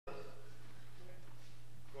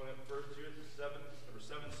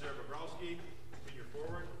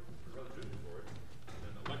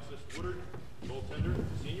Alexis Woodard, goaltender,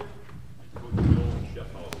 senior, and Coach Bill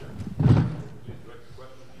Schaffhauser. Please direct the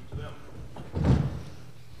question to them.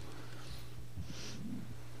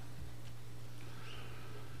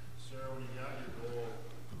 Sarah, when you got your goal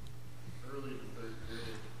early in the third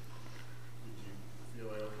period, did you feel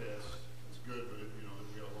like, okay, that's good, but we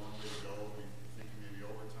got a long way to go? Were you thinking maybe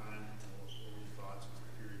overtime? What were your thoughts as the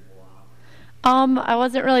period wore on? I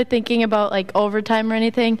wasn't really thinking about like overtime or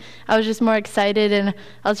anything. I was just more excited, and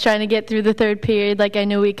I was trying to get through the third period. Like I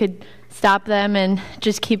knew we could stop them and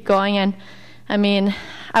just keep going. And I mean,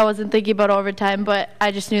 I wasn't thinking about overtime, but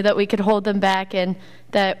I just knew that we could hold them back and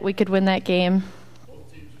that we could win that game.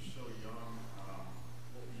 Both teams are so young. How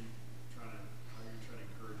were you trying to encourage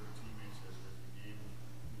your teammates as the game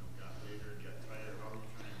got later and got tighter? How were you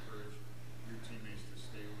trying to encourage your teammates to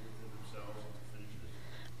stay within themselves and to finish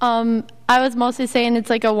this? I was mostly saying it's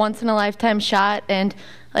like a once-in-a-lifetime shot, and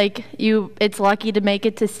like it's lucky to make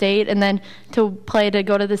it to state, and then to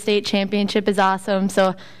go to the state championship is awesome.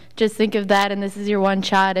 So just think of that, and this is your one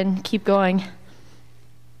shot, and keep going.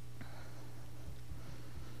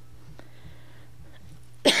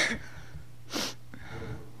 The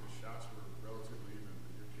shots were relatively even,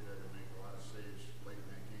 but your kid had to make a lot of saves late in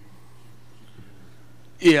that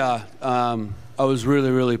game. Yeah, I was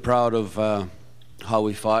really proud of how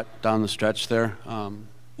we fought down the stretch there.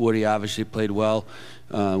 Woody obviously played well.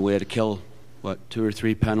 We had to kill, 2 or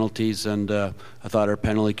 3 penalties, and I thought our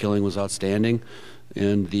penalty killing was outstanding.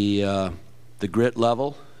 And the grit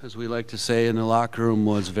level, as we like to say in the locker room,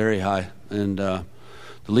 was very high. And the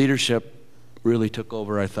leadership really took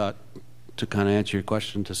over, I thought, to kind of answer your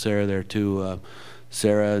question to Sarah there too.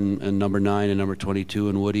 Sarah and number 9 and number 22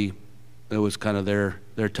 and Woody, it was kind of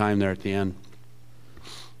their time there at the end.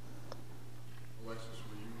 Alexis,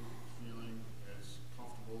 were you feeling as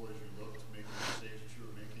comfortable as you looked making the saves that you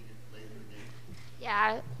were making it late in the game?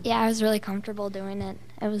 Yeah, I was really comfortable doing it.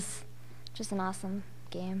 It was just an awesome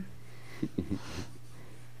game. I feel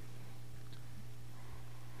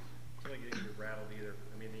like you didn't get rattled either.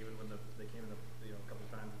 I mean, even when they came in a couple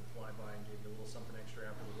times and fly by and gave you a little something extra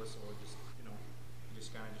after the whistle, it just you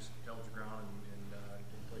just kind of held your ground and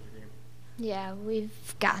played your game. Yeah, we've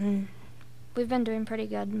been doing pretty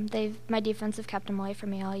good. My defense have kept them away from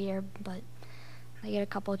me all year, but they get a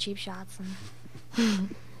couple of cheap shots.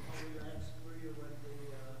 And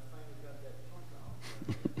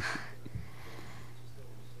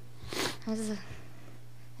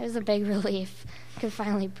it was a big relief. Could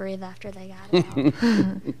finally breathe after they got it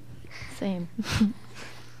out. Same.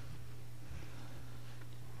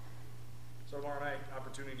 So tomorrow night,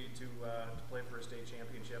 opportunity to play for a state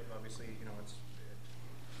championship. Obviously, it's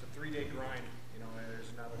a 3-day grind.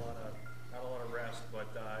 There's not a lot of rest. But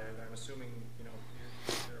I'm assuming there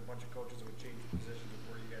are a bunch of coaches that would change positions of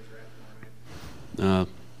where you guys are at tomorrow night.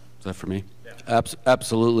 Is that for me? Yeah.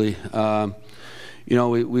 Absolutely.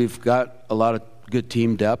 We've got a lot of good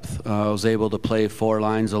team depth. I was able to play 4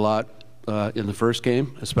 lines a lot in the first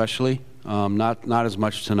game, especially. Not as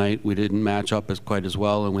much tonight. We didn't match up quite as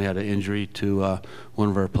well, and we had an injury to one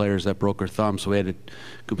of our players that broke her thumb, so we had to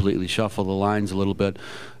completely shuffle the lines a little bit.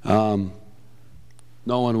 No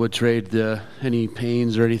one would trade any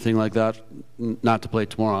pains or anything like that not to play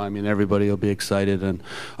tomorrow. I mean, everybody will be excited, and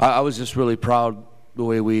I was just really proud the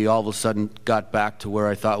way we all of a sudden got back to where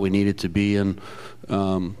I thought we needed to be, and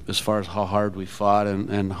as far as how hard we fought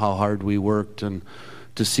and how hard we worked, and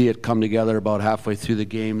to see it come together about halfway through the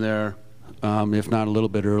game there, if not a little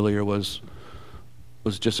bit earlier, was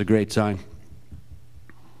just a great sign. Did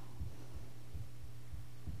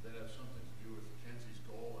that have something to do with Kenzie's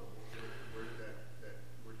goal, or where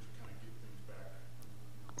did you kind of get things back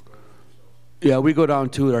on goal for yourselves? Yeah, we go down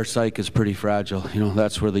to it. Our psyche is pretty fragile.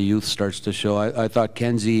 That's where the youth starts to show. I thought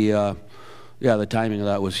Kenzie, the timing of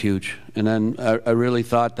that was huge. And then I really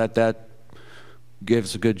thought that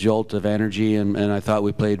gives a good jolt of energy, and I thought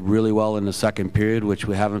we played really well in the second period, which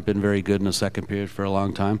we haven't been very good in the second period for a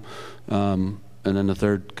long time. And then the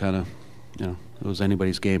third kind of, it was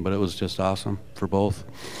anybody's game, but it was just awesome for both.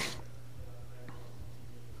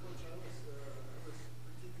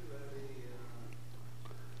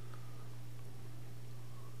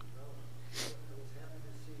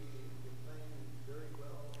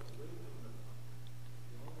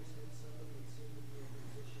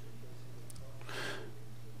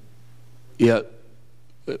 Yeah,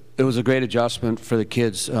 it was a great adjustment for the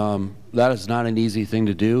kids. That is not an easy thing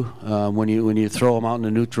to do. When you throw them out in the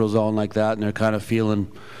neutral zone like that, and they're kind of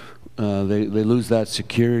feeling they lose that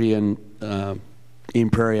security. And Eden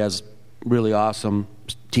Prairie has really awesome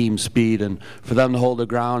team speed, and for them to hold the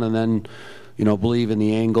ground and then you know, believe in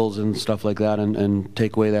the angles and stuff like that, and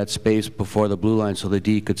take away that space before the blue line so the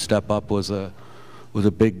D could step up was a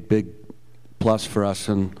big plus for us.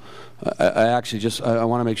 And I actually just I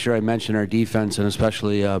want to make sure I mention our defense, and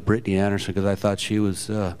especially Brittany Anderson, because I thought she was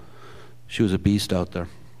a beast out there.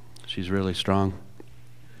 She's really strong.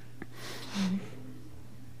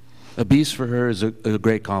 A beast for her is a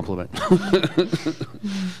great compliment.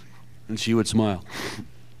 And she would smile.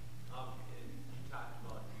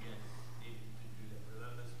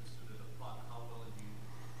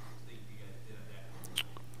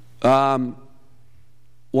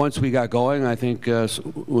 Once we got going, I think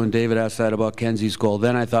when David asked that about Kenzie's goal,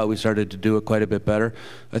 then I thought we started to do it quite a bit better.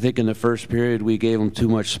 I think in the first period we gave them too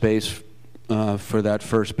much space for that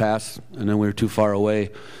first pass, and then we were too far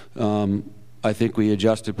away. I think we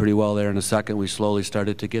adjusted pretty well there. In the second, we slowly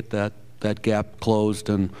started to get that gap closed,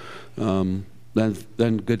 and then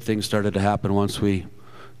good things started to happen once we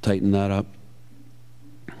tightened that up.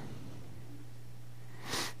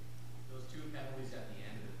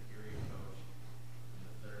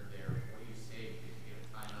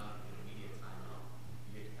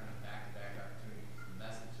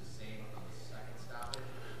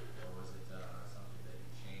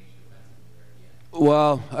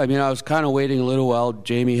 Well, I mean, I was kind of waiting a little while.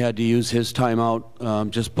 Jamie had to use his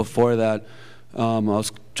timeout just before that. I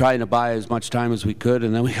was trying to buy as much time as we could,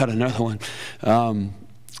 and then we got another one.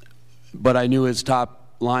 But I knew his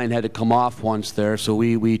top line had to come off once there, so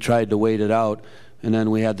we tried to wait it out, and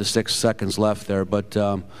then we had the 6 seconds left there. But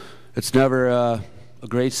it's never a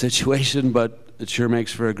great situation, but it sure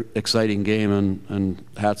makes for an exciting game, and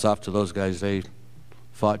hats off to those guys. They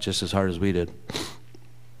fought just as hard as we did.